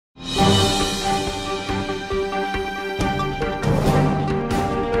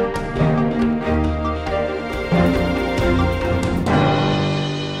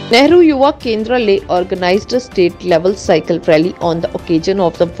Nehru Yuva Kendralaya organized a state-level cycle rally on the occasion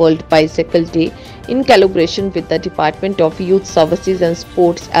of the World Bicycle Day in collaboration with the Department of Youth Services and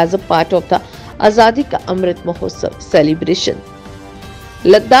Sports as a part of the Azadi Ka Amrit Mahotsav celebration.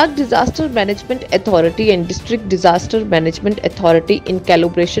 Ladakh Disaster Management Authority and District Disaster Management Authority in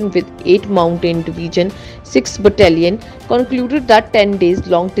collaboration with 8 Mountain Division 6 Battalion concluded the 10 days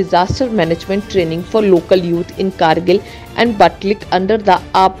long disaster management training for local youth in Kargil and Batlik under the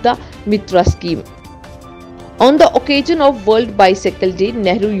Abda Mitra scheme. On the occasion of World Bicycle Day,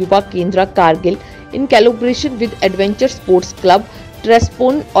 Nehru Yuva Kendra Kargil in collaboration with Adventure Sports Club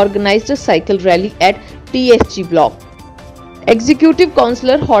Trespon organized a cycle rally at TSG block. Executive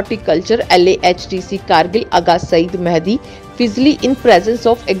Councillor Horticulture LAHDC Kargil Aga Saeed Mehdi Fizli in presence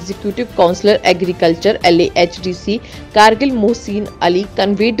of Executive Councillor Agriculture LAHDC Kargil Mohsin Ali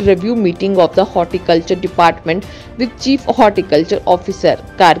conveyed review meeting of the Horticulture Department with Chief Horticulture Officer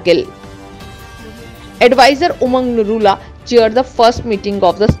Kargil. Advisor Umang Nurullah chaired the first meeting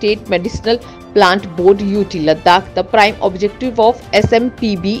of the State Medicinal Plant Board UT Ladakh. The prime objective of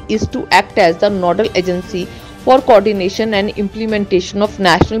SMPB is to act as the nodal agency for coordination and implementation of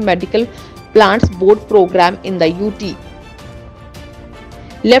National Medical Plants Board program in the UT.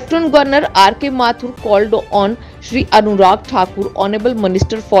 Lieutenant Governor R.K. Mathur called on Shri Anurag Thakur, Honorable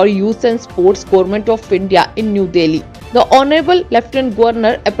Minister for Youth and Sports, Government of India in New Delhi. The Honorable Lieutenant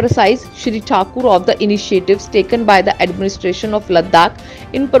Governor apprised Shri Thakur of the initiatives taken by the administration of Ladakh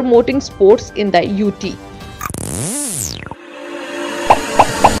in promoting sports in the UT.